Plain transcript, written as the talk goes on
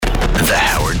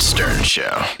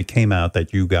Show. It came out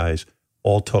that you guys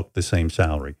all took the same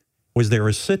salary. Was there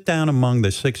a sit down among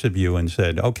the six of you and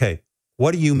said, okay,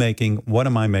 what are you making? What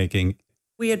am I making?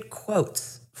 We had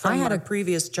quotes from our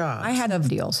previous jobs. I had a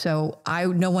deal, so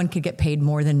no one could get paid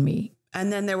more than me.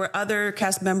 And then there were other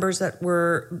cast members that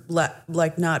were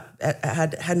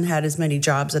hadn't had as many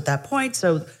jobs at that point.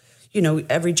 So,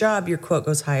 every job your quote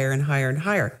goes higher and higher and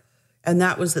higher. And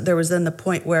there was then the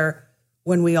point where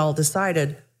when we all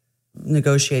decided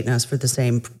negotiating us for the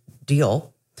same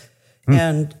deal,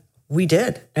 and we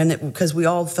did, and because we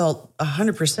all felt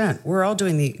 100%, we're all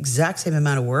doing the exact same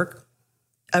amount of work.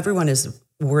 Everyone is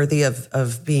worthy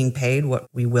of being paid what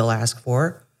we will ask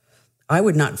for. I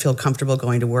would not feel comfortable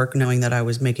going to work knowing that I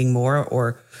was making more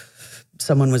or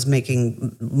someone was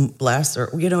making less, or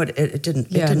it didn't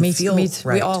feel right.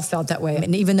 We all felt that way.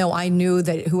 And even though I knew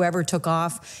that whoever took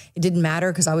off, it didn't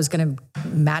matter because I was going to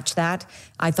match that,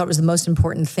 I thought it was the most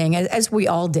important thing, as we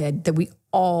all did, that we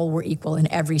all were equal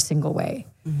in every single way.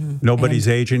 Mm-hmm. Nobody's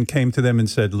agent came to them and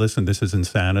said, listen, this is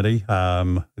insanity.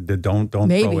 Don't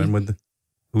throw in with,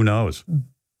 who knows?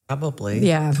 Probably.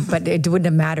 Yeah, but it wouldn't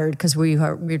have mattered because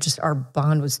our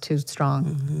bond was too strong.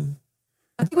 Mm-hmm.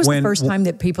 I think it was the first time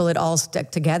that people had all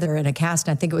stuck together in a cast.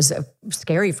 And I think it was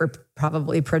scary for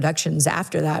probably productions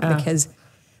after that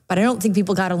but I don't think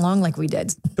people got along like we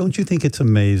did. Don't you think it's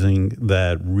amazing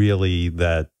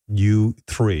that you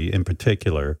three in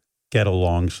particular get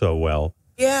along so well?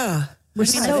 Yeah. We're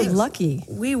so lucky.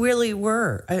 We really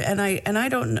were. And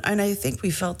I think we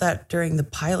felt that during the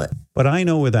pilot. But I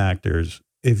know with actors,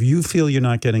 if you feel you're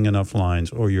not getting enough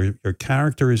lines or your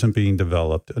character isn't being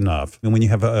developed enough, and when you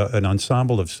have an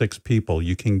ensemble of 6 people,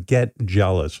 you can get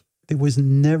jealous. There was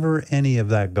never any of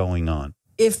that going on.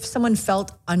 If someone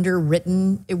felt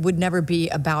underwritten, it would never be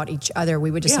about each other. We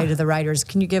would just say to the writers,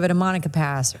 can you give it a Monica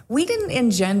pass? We didn't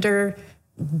engender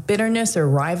bitterness or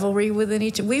rivalry within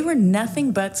each. We were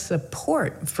nothing but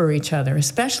support for each other,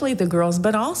 especially the girls,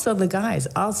 but also the guys,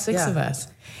 all 6 of us.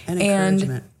 And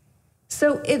encouragement.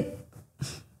 So it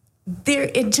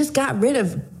just got rid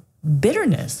of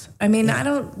bitterness. I mean, I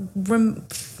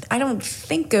don't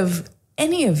think of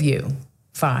any of you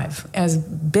 5 as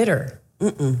bitter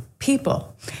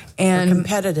people, and or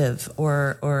competitive,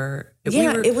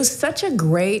 it was such a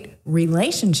great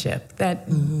relationship that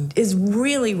is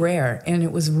really rare, and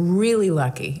it was really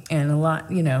lucky, and a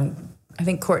lot. I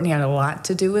think Courtney had a lot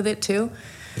to do with it too,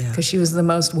 because she was the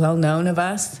most well known of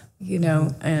us.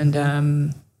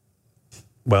 And.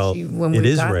 When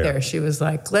we got there, she was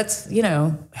like, let's,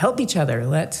 help each other.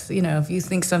 Let's, if you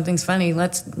think something's funny,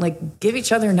 let's give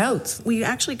each other notes. We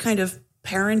actually kind of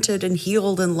parented and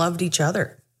healed and loved each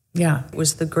other. Yeah. It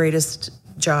was the greatest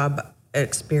job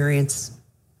experience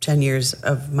 10 years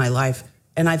of my life.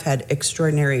 And I've had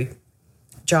extraordinary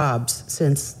jobs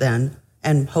since then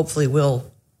and hopefully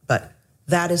will. But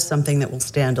that is something that will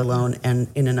stand alone and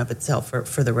in and of itself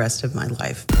for the rest of my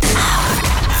life.